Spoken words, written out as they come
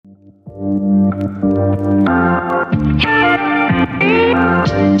And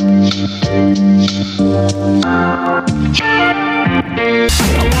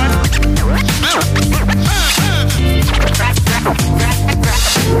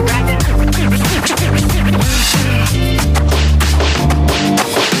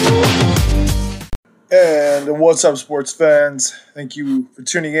what's up, sports fans? Thank you for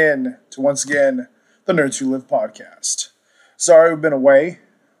tuning in to, once again, the Nerds Who Live podcast. Sorry we've been away.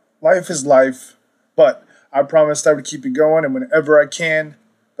 Life is life, but I promised I would keep it going, and whenever I can,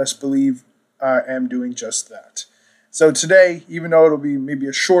 best believe I am doing just that. So today, even though it'll be maybe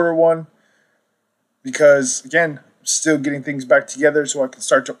a shorter one, because, again, I'm still getting things back together so I can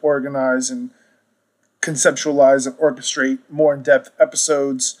start to organize and conceptualize and orchestrate more in-depth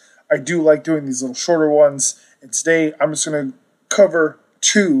episodes. I do like doing these little shorter ones, and today I'm just going to cover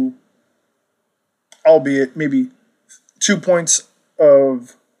two, albeit maybe 2 points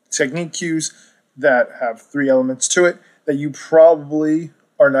of technique cues that have 3 elements to it that you probably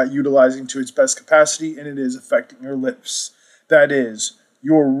are not utilizing to its best capacity, and it is affecting your lifts. That is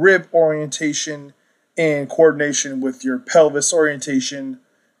your rib orientation and coordination with your pelvis orientation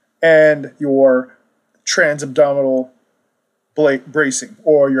and your transabdominal bracing,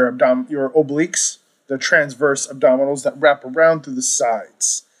 or your obliques, the transverse abdominals that wrap around through the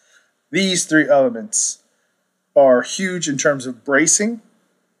sides. These 3 elements are huge in terms of bracing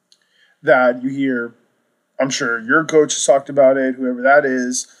that you hear. I'm sure your coach has talked about it, whoever that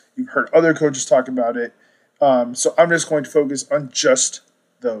is. You've heard other coaches talk about it. So I'm just going to focus on just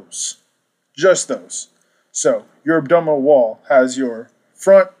those. Just those. So your abdominal wall has your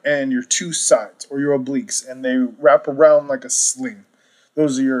front and your 2 sides, or your obliques, and they wrap around like a sling.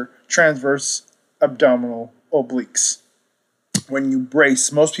 Those are your transverse abdominal obliques. When you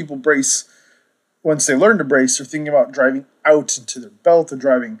brace, most people brace, once they learn to brace, they're thinking about driving out into their belt or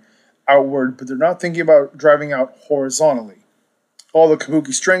driving outward, but they're not thinking about driving out horizontally. All the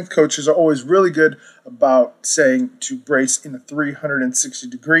Kabuki strength coaches are always really good about saying to brace in a 360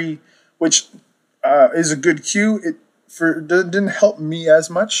 degree, which is a good cue. It didn't help me as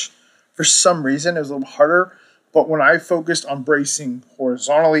much. For some reason, it was a little harder. But when I focused on bracing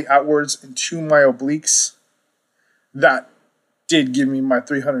horizontally outwards into my obliques, that did give me my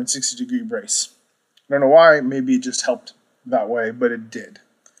 360 degree brace. I don't know why. Maybe it just helped that way, but it did.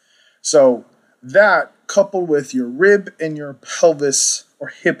 So that coupled with your rib and your pelvis or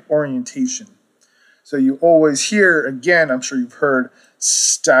hip orientation. So you always hear, again, I'm sure you've heard,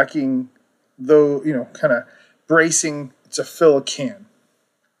 stacking, though, kind of bracing to fill a can.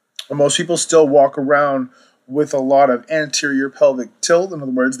 And most people still walk around with a lot of anterior pelvic tilt. In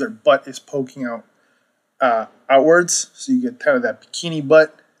other words, their butt is poking out outwards. So you get kind of that bikini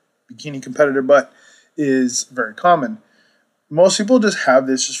butt. Bikini competitor butt is very common. Most people just have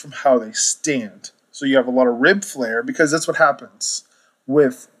this just from how they stand. So you have a lot of rib flare because that's what happens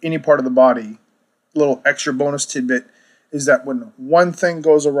with any part of the body. A little extra bonus tidbit is that when one thing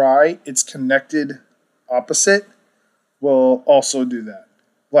goes awry, its connected opposite will also do that.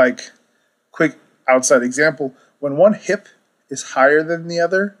 Like, quick outside example, when one hip is higher than the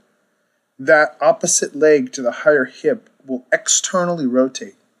other, that opposite leg to the higher hip will externally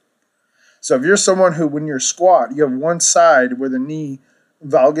rotate. So if you're someone who, when you're squat, you have one side where the knee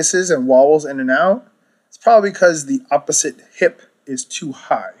valguses and wobbles in and out, it's probably because the opposite hip is too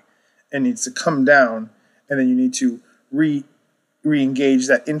high and needs to come down, and then you need to re-engage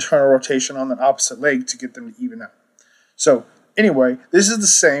that internal rotation on the opposite leg to get them to even out. So anyway, this is the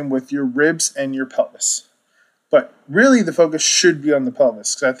same with your ribs and your pelvis. But really the focus should be on the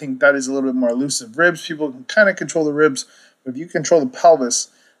pelvis, because I think that is a little bit more elusive. Ribs, people can kind of control the ribs, but if you control the pelvis,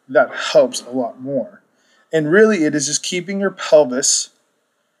 that helps a lot more. And really it is just keeping your pelvis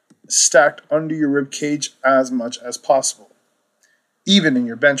stacked under your rib cage as much as possible, even in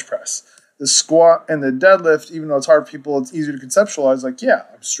your bench press. The squat and the deadlift, even though it's hard for people, it's easier to conceptualize. Like, yeah,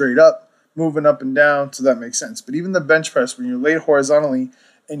 I'm straight up, moving up and down, so that makes sense. But even the bench press, when you're laid horizontally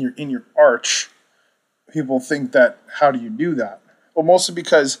and you're in your arch, people think that, how do you do that? Well, mostly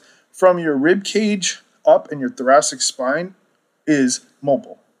because from your rib cage up and your thoracic spine is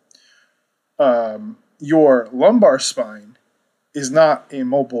mobile. Your lumbar spine is not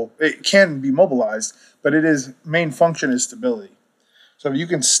immobile. It can be mobilized, but its main function is stability. So if you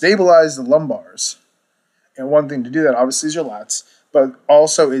can stabilize the lumbars, and one thing to do that obviously is your lats, but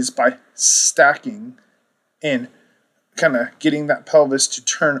also is by stacking and kind of getting that pelvis to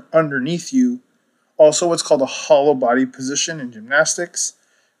turn underneath you. Also what's called a hollow body position in gymnastics.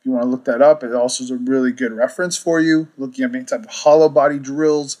 If you want to look that up, it also is a really good reference for you. Looking at any type of hollow body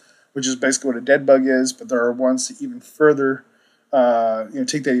drills, which is basically what a dead bug is, but there are ones to even further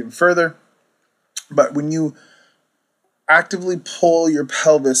take that even further. But when you actively pull your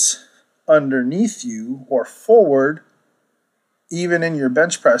pelvis underneath you or forward, even in your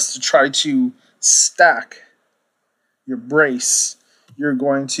bench press, to try to stack your brace, you're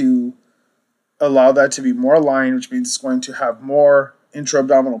going to allow that to be more aligned, which means it's going to have more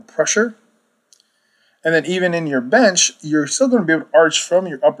intra-abdominal pressure. And then even in your bench, you're still going to be able to arch from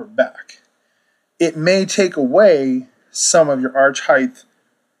your upper back. It may take away some of your arch height,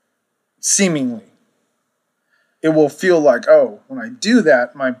 seemingly. It will feel like, oh, when I do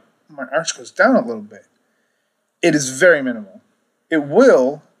that, my arch goes down a little bit. It is very minimal. It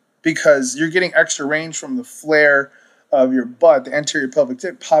will, because you're getting extra range from the flare of your butt, the anterior pelvic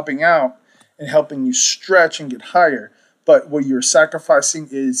tip popping out and helping you stretch and get higher. But what you're sacrificing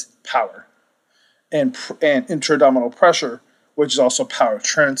is power and intra-abdominal pressure, which is also power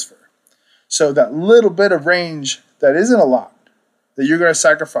transfer. So that little bit of range that isn't a lot, that you're going to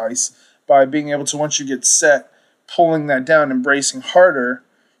sacrifice by being able to, once you get set, pulling that down and bracing harder,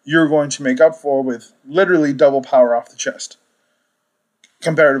 you're going to make up for with literally double power off the chest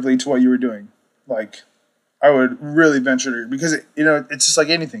comparatively to what you were doing. Like, I would really venture to, because it's just like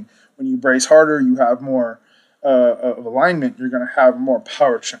anything. When you brace harder, you have more of alignment. You're going to have more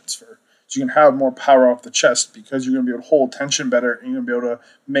power transfer. So you can have more power off the chest because you're going to be able to hold tension better, and you're going to be able to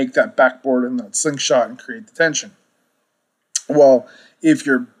make that backboard and that slingshot and create the tension. Well,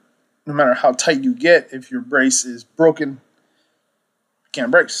 no matter how tight you get, if your brace is broken, you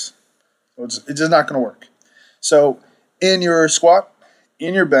can't brace. So it's just not going to work. So in your squat,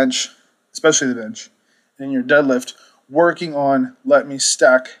 in your bench, especially the bench, and in your deadlift, working on let me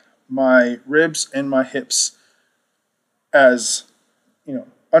stack my ribs and my hips as,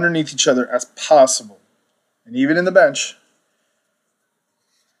 underneath each other as possible. And even in the bench,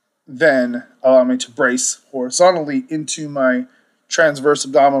 then allow me to brace horizontally into my transverse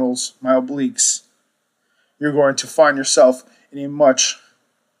abdominals, my obliques. You're going to find yourself in a much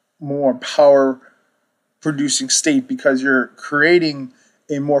more power producing state because you're creating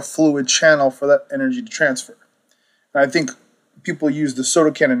a more fluid channel for that energy to transfer. And I think people use the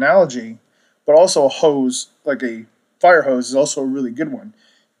soda can analogy, but also a hose, like a fire hose, is also a really good one.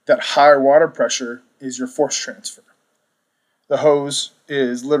 That higher water pressure is your force transfer. The hose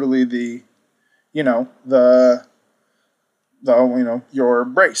is literally your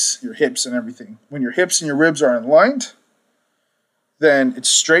brace, your hips and everything. When your hips and your ribs are aligned, then it's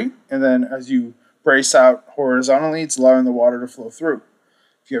straight, and then as you brace out horizontally, it's allowing the water to flow through.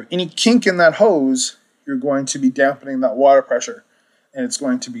 If you have any kink in that hose, you're going to be dampening that water pressure, and it's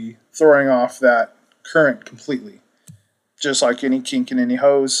going to be throwing off that current completely. Just like any kink in any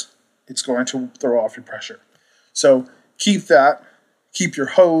hose, it's going to throw off your pressure. So keep your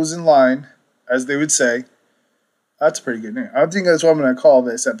hose in line, as they would say. That's a pretty good name. I think that's what I'm going to call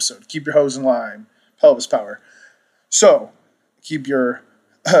this episode. Keep your hose in line, pelvis power. So keep your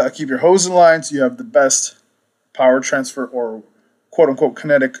hose in line so you have the best power transfer, or quote unquote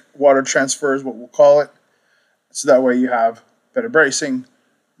kinetic water transfer is what we'll call it. So that way you have better bracing.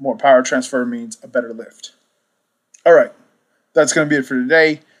 More power transfer means a better lift. All right. That's going to be it for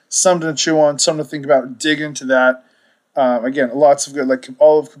today. Something to chew on, something to think about, dig into that. Again, lots of good, like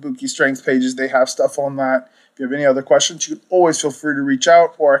all of Kabuki's strength pages, they have stuff on that. If you have any other questions, you can always feel free to reach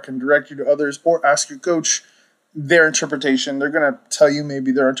out, or I can direct you to others, or ask your coach their interpretation. They're going to tell you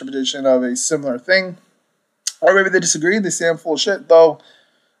maybe their interpretation of a similar thing, or maybe they disagree. They say I'm full of shit, though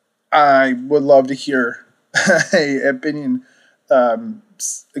I would love to hear an opinion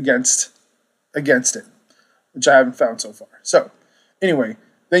against it, which I haven't found so far. So, anyway,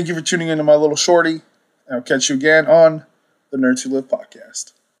 thank you for tuning into my little shorty. I'll catch you again on the Nerds Who Live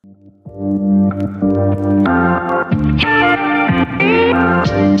podcast.